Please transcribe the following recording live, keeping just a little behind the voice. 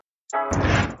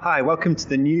Hi, welcome to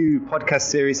the new podcast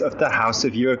series of the House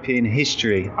of European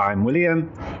History. I'm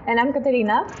William. And I'm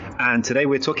Katerina. And today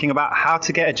we're talking about how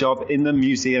to get a job in the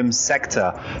museum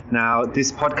sector. Now,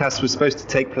 this podcast was supposed to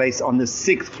take place on the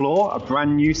 6th floor, a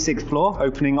brand new 6th floor,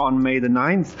 opening on May the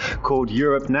 9th, called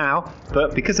Europe Now.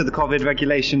 But because of the COVID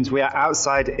regulations, we are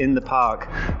outside in the park.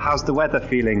 How's the weather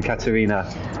feeling, Katerina?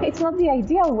 It's not the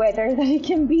ideal weather that it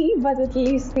can be, but at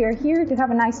least we are here to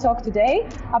have a nice talk today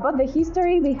about the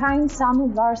history behind some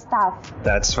of our staff.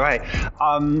 That's right.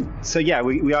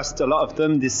 We asked a lot of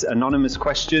them this anonymous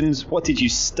questions. What did you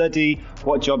study?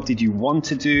 What job did you want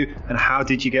to do? And how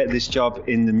did you get this job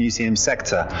in the museum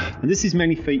sector? And this is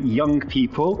mainly for young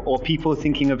people or people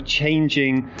thinking of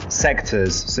changing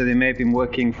sectors. So they may have been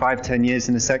working 5-10 years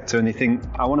in the sector and they think,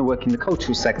 I want to work in the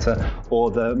cultural sector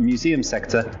or the museum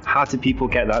sector. How do people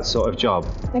get that sort of job?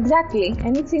 Exactly.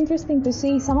 And it's interesting to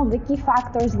see some of the key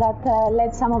factors that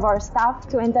led some of our staff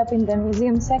to end up in the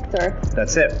museum sector.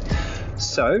 That's it.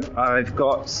 So I've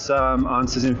got some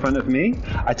answers in front of me.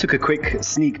 I took a quick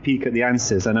sneak peek at the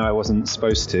answers. I know I wasn't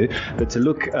supposed to, but to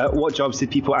look at what jobs did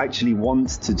people actually want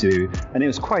to do. And it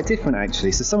was quite different,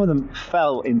 actually. So some of them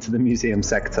fell into the museum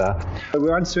sector.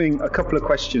 We're answering a couple of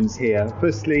questions here.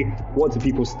 Firstly, what do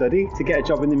people study to get a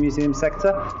job in the museum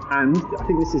sector? And I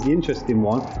think this is the interesting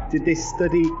one. Did they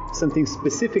study something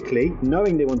specifically,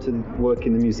 knowing they wanted to work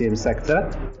in the museum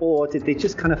sector? Or did they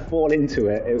just kind of fall into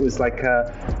it? It was like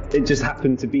it just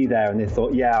happened to be there and they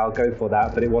thought, yeah, I'll go for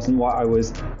that, but it wasn't what I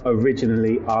was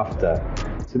originally after.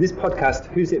 So this podcast,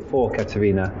 who's it for,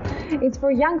 Katerina? It's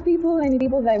for young people and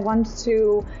people that want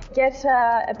to get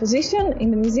a position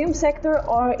in the museum sector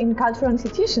or in cultural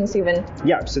institutions even.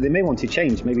 Yeah, so they may want to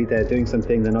change. Maybe they're doing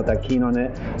something, they're not that keen on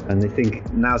it, and they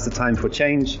think now's the time for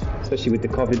change, especially with the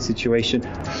COVID situation.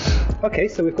 Okay,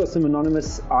 so we've got some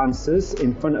anonymous answers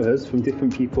in front of us from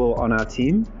different people on our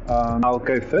team. I'll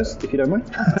go first, if you don't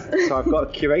mind. So I've got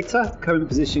a curator, current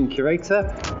position curator.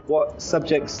 What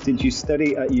subjects did you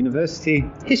study at university?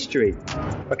 History.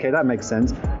 Okay, that makes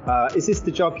sense. Is this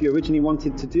the job you originally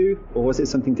wanted to do, or was it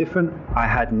something different? I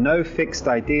had no fixed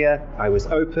idea. I was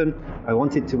open. I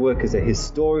wanted to work as a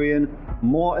historian,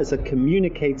 more as a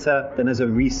communicator than as a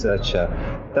researcher.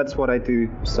 That's what I do,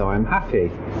 so I'm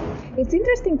happy. It's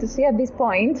interesting to see at this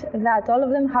point that all of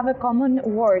them have a common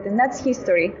word, and that's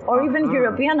history, or even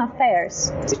European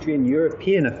affairs. History and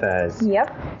European affairs.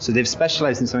 Yep. So they've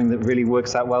specialized in something that really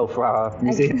works out well for our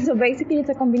museum. So basically it's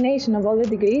a combination of all the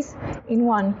degrees in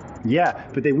one. Yeah,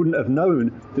 but they wouldn't have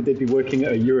known that they'd be working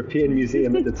at a European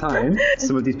museum at the time.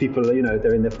 Some of these people,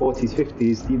 they're in their 40s,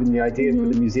 50s. Even the idea for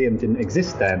the museum didn't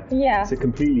exist then. Yeah. It's a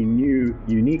completely new,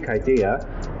 unique idea,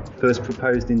 first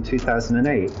proposed in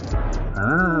 2008.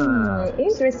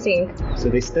 Interesting. So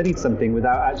they studied something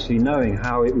without actually knowing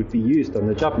how it would be used on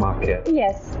the job market.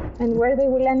 Yes, and where they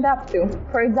will end up to.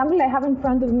 For example, I have in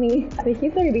front of me the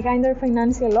history behind our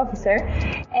financial officer,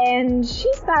 and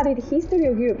she studied history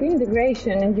of European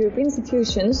integration and European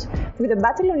institutions with a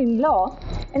bachelor in law,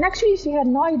 and actually she had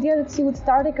no idea that she would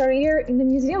start a career in the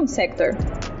museum sector.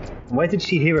 Where did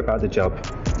she hear about the job?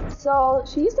 So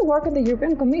she used to work at the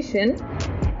European Commission,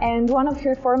 and one of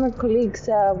her former colleagues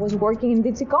was working in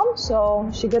Digicom, so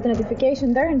she got a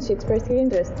notification there and she expressed her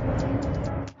interest.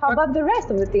 How about the rest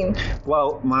of the team?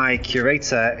 Well, my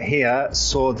curator here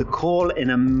saw the call in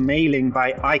a mailing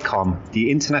by ICOM, the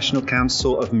International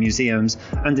Council of Museums,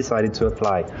 and decided to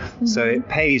apply. Mm-hmm. So it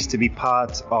pays to be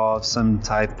part of some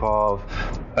type of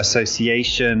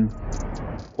association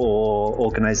or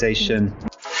organization.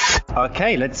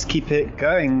 Okay, let's keep it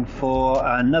going for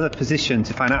another position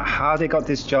to find out how they got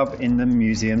this job in the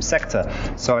museum sector.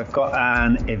 So I've got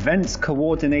an events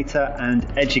coordinator and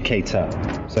educator.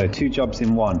 So 2 jobs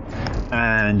in one.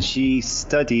 And she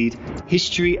studied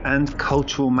history and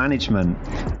cultural management.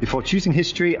 Before choosing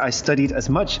history, I studied as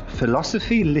much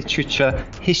philosophy, literature,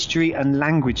 history and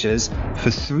languages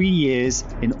for 3 years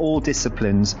in all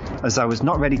disciplines, as I was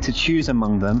not ready to choose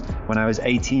among them when I was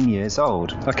 18 years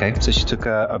old. Okay, so she took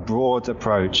a broad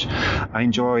approach. I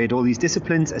enjoyed all these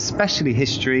disciplines, especially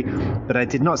history, but I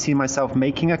did not see myself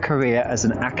making a career as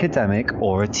an academic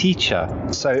or a teacher.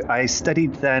 So I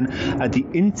studied then at the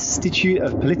Institute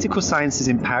of Political Sciences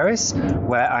in Paris,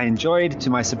 where I enjoyed, to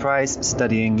my surprise,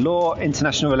 studying law,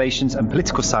 international relations and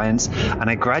political science, and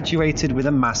I graduated with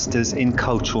a master's in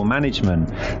cultural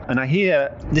management. And I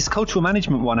hear this cultural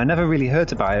management one, I never really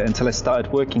heard about it until I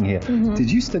started working here. Mm-hmm.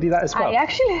 Did you study that as well? I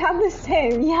actually have the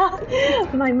same, yeah.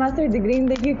 My master's degree in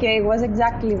the UK was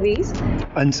exactly this.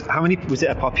 And how many, was it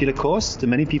a popular course? Do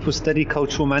many people study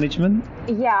cultural management?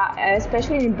 Yeah,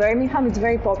 especially in Birmingham, it's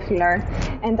very popular.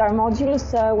 And our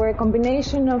modules were a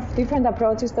combination of different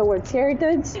approaches towards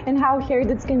heritage and how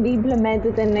heritage can be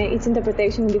implemented and its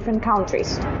interpretation in different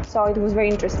countries. So it was very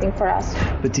interesting for us.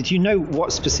 But did you know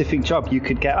what specific job you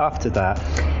could get after that?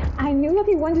 I knew that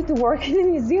I wanted to work in the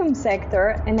museum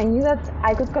sector, and I knew that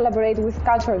I could collaborate with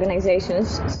cultural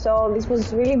organizations. So this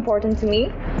was really important to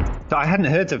me. So I hadn't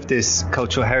heard of this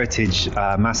cultural heritage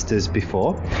masters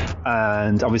before,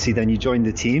 and obviously then you joined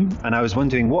the team, and I was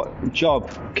wondering what job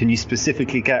can you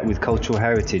specifically get with cultural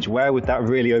heritage? Where would that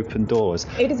really open doors?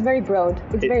 It is very broad.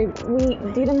 We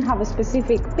didn't have a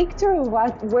specific picture of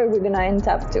where we're going to end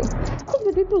up to. Most of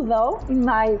the people, though, in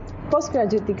my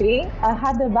postgraduate degree,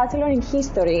 had a bachelor in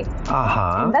history.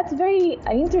 And that's very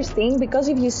interesting because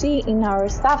if you see in our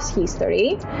staff's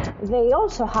history, they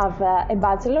also have a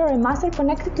bachelor or a master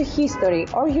connected to history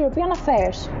or European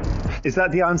affairs. Is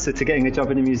that the answer to getting a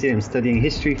job in a museum? Studying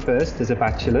history first as a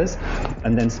bachelor's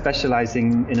and then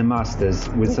specializing in a master's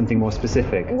with something more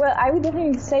specific? Well, I would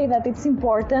definitely say that it's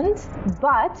important,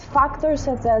 but factors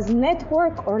such as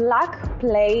network or luck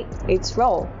play its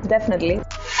role, definitely.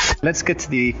 Let's get to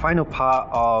the final part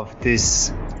of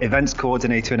this events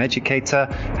coordinator and educator.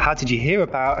 How did you hear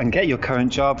about and get your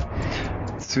current job?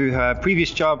 Through her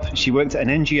previous job, she worked at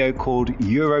an NGO called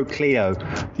Euroclio,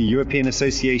 the European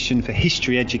Association for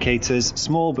History Educators,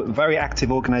 small but very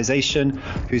active organization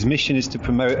whose mission is to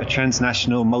promote a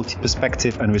transnational,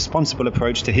 multi-perspective and responsible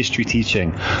approach to history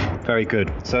teaching. Very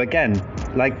good. So again,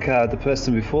 like the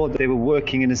person before, they were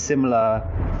working in a similar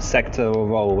sector or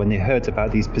role when they heard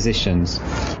about these positions.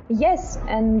 Yes,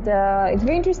 and it's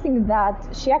very interesting that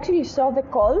she actually saw the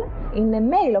call in a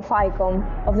mail of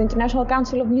ICOM, of the International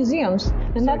Council of Museums,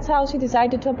 and that's how she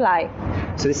decided to apply.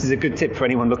 So this is a good tip for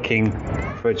anyone looking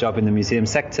for a job in the museum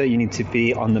sector. You need to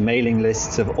be on the mailing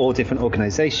lists of all different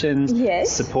organizations,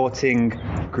 supporting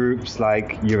groups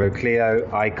like Euroclio,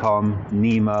 ICOM,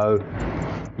 NEMO,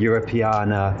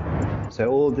 Europeana. So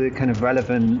all the kind of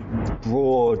relevant,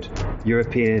 broad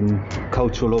European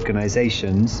cultural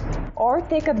organizations. Or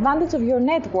take advantage of your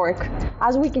network,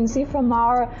 as we can see from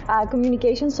our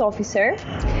communications officer,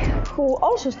 who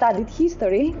also studied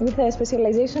history with a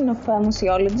specialization of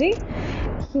museology.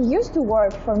 He used to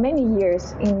work for many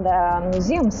years in the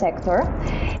museum sector,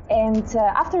 and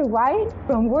after a while,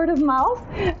 from word of mouth,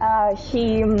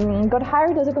 he got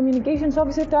hired as a communications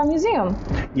officer to our museum.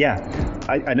 Yeah,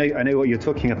 I know what you're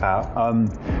talking about.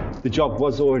 The job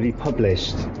was already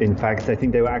published. In fact, I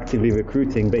think they were actively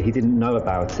recruiting, but he didn't know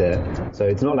about it. So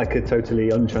it's not like a totally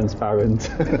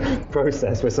untransparent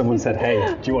process where someone said, "Hey,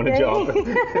 do you want a job?"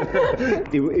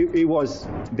 It was,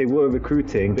 they were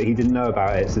recruiting, but he didn't know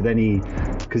about it. So then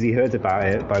because he heard about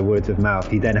it by word of mouth,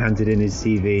 he then handed in his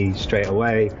CV straight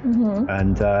away,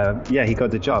 and he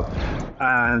got the job.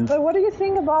 But what do you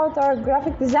think about our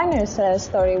graphic designer's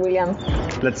story, William?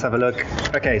 Let's have a look.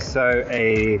 Okay, so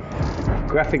a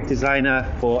graphic designer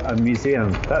for a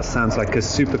museum. That sounds like a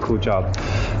super cool job.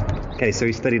 Okay, so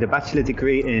he studied a bachelor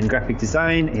degree in graphic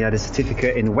design. He had a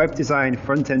certificate in web design,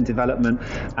 front-end development,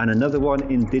 and another one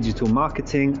in digital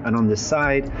marketing. And on the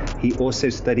side, he also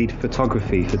studied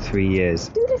photography for 3 years.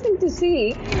 It's interesting to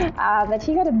see that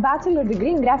he got a bachelor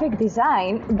degree in graphic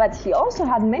design, but he also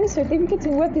had many certificates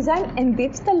in web design and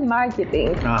digital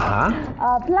marketing.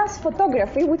 Plus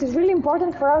photography, which is really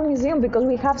important for our museum because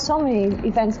we have so many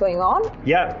events going on.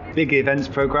 Yeah, big events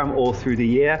program all through the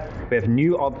year. We have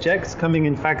new objects coming.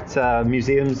 In fact,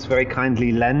 museums very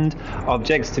kindly lend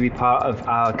objects to be part of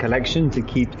our collection to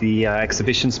keep the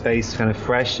exhibition space kind of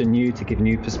fresh and new, to give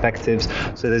new perspectives.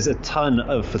 So there's a ton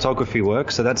of photography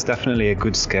work, so that's definitely a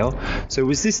good skill. So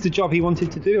was this the job he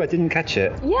wanted to do? I didn't catch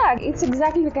it. Yeah, it's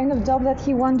exactly the kind of job that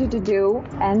he wanted to do,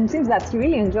 and it seems that he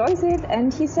really enjoys it.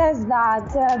 And he says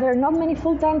that there are not many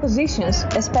full-time positions,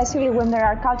 especially when they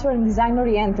are cultural and design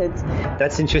oriented.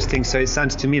 That's interesting. So it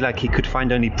sounds to me like he could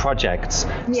find only projects.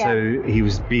 Yeah. So he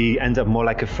was end up more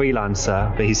like a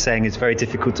freelancer, but he's saying it's very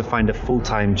difficult to find a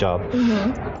full-time job.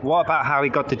 What about how he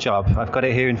got the job? I've got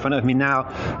it here in front of me now.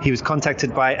 He was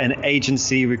contacted by an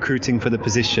agency recruiting for the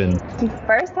position. He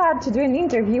first had to do an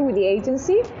interview with the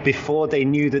agency before they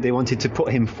knew that they wanted to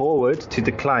put him forward to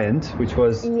the client, which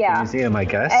was the museum, I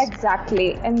guess.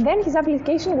 Exactly. And then his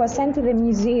application was sent to the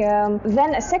museum.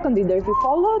 Then a second interview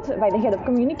followed by the head of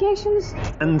communications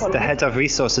and the head of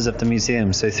resources of the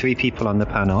museum. So 3 people on the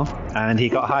panel, and he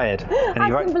got hired.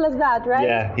 As simple as that, right?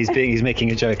 Yeah, he's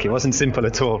making a joke. It wasn't simple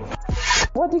at all.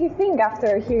 What do you think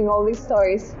after hearing all these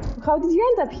stories? How did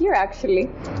you end up here, actually?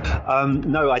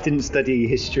 No, I didn't study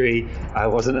history. I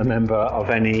wasn't a member of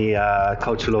any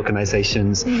cultural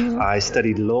organizations. I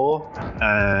studied law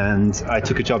and I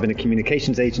took a job in a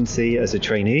communications agency as a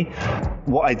trainee.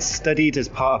 What I'd studied as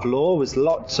part of law was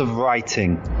lots of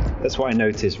writing. That's what I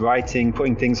noticed. Writing,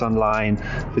 putting things online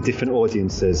for different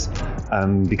audiences.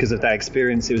 Because of that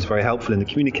experience, it was very helpful in the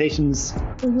communications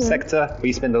sector, where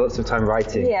you spend lots of time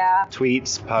writing. Yeah.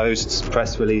 Tweets, posts,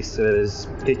 press releases,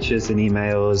 pictures and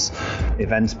emails,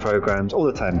 events, programs, all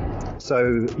the time.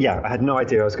 So yeah, I had no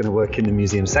idea I was going to work in the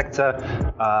museum sector.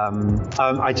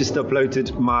 I just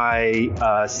uploaded my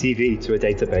CV to a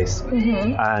database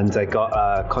and I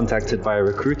got contacted by a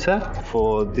recruiter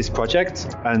for this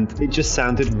project, and it just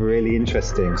sounded really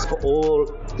interesting. So for all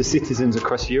the citizens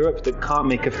across Europe that can't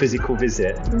make a physical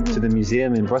visit to the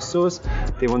museum in Brussels,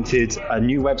 they wanted a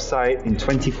new website in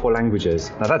 24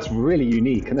 languages. Now that's really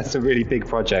unique, and that's a really big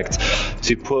project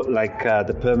to put like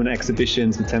the permanent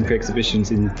exhibitions and temporary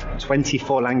exhibitions in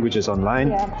 24 languages online.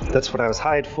 Yeah. That's what I was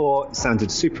hired for. It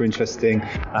sounded super interesting.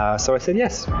 So I said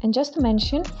yes. And just to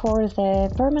mention, for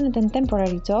the permanent and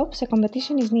temporary jobs, a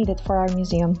competition is needed for our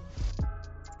museum.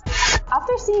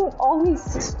 After seeing all these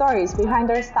stories behind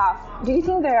our staff, do you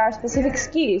think there are specific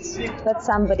skills that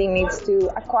somebody needs to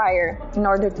acquire in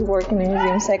order to work in the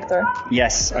museum sector?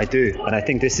 Yes, I do. And I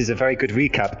think this is a very good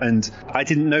recap. And I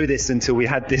didn't know this until we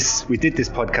did this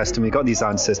podcast and we got these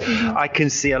answers. I can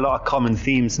see a lot of common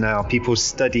themes now. People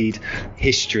studied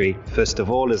history, first of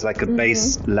all, as like a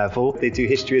base level. They do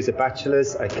history as a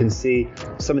bachelor's. I can see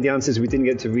some of the answers we didn't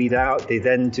get to read out. They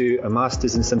then do a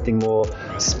master's in something more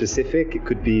specific. It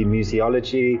could be museology.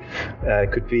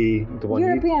 It could be the one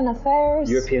European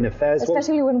Affairs,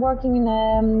 especially when working in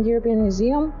a European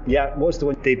museum. Yeah, what's the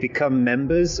one? They become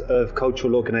members of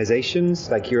cultural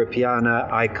organizations like Europeana,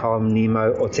 ICOM,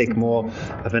 NEMO, or take more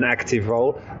of an active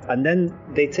role. And then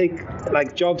they take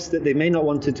like jobs that they may not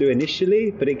want to do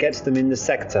initially, but it gets them in the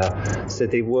sector. So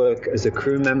they work as a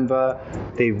crew member,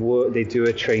 they do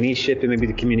a traineeship in maybe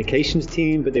the communications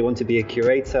team, but they want to be a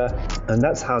curator, and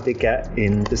that's how they get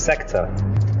in the sector.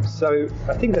 So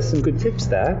I think there's some good tips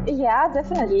there. Yeah,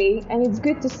 definitely. And it's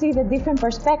good to see the different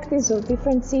perspectives of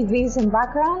different CVs and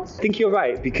backgrounds. I think you're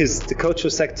right, because the cultural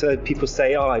sector, people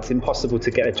say, oh, it's impossible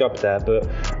to get a job there. But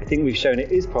I think we've shown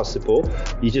it is possible.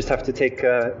 You just have to take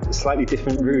a slightly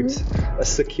different route, a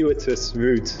circuitous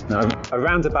route, a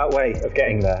roundabout way of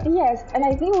getting there. Yes, and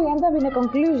I think we end up in a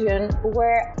conclusion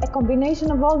where a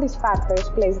combination of all these factors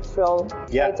plays its role.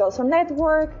 Yeah. So it's also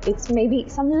network, it's maybe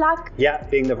some luck. Yeah,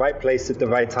 being the right place at the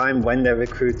right time when they're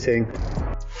recruiting.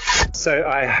 So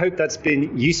I hope that's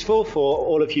been useful for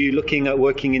all of you looking at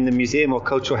working in the museum or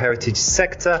cultural heritage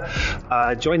sector.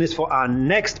 Join us for our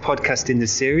next podcast in the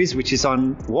series, which is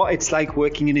on what it's like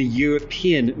working in a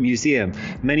European museum.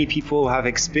 Many people have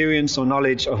experience or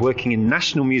knowledge of working in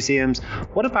national museums.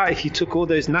 What about if you took all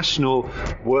those national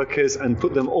workers and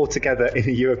put them all together in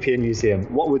a European museum?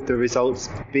 What would the results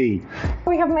be?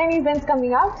 We have many events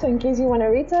coming up, so in case you want to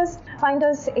reach us, find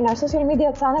us in our social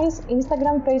media channels,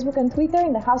 Instagram, Facebook and Twitter,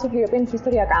 in the House of European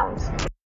History accounts.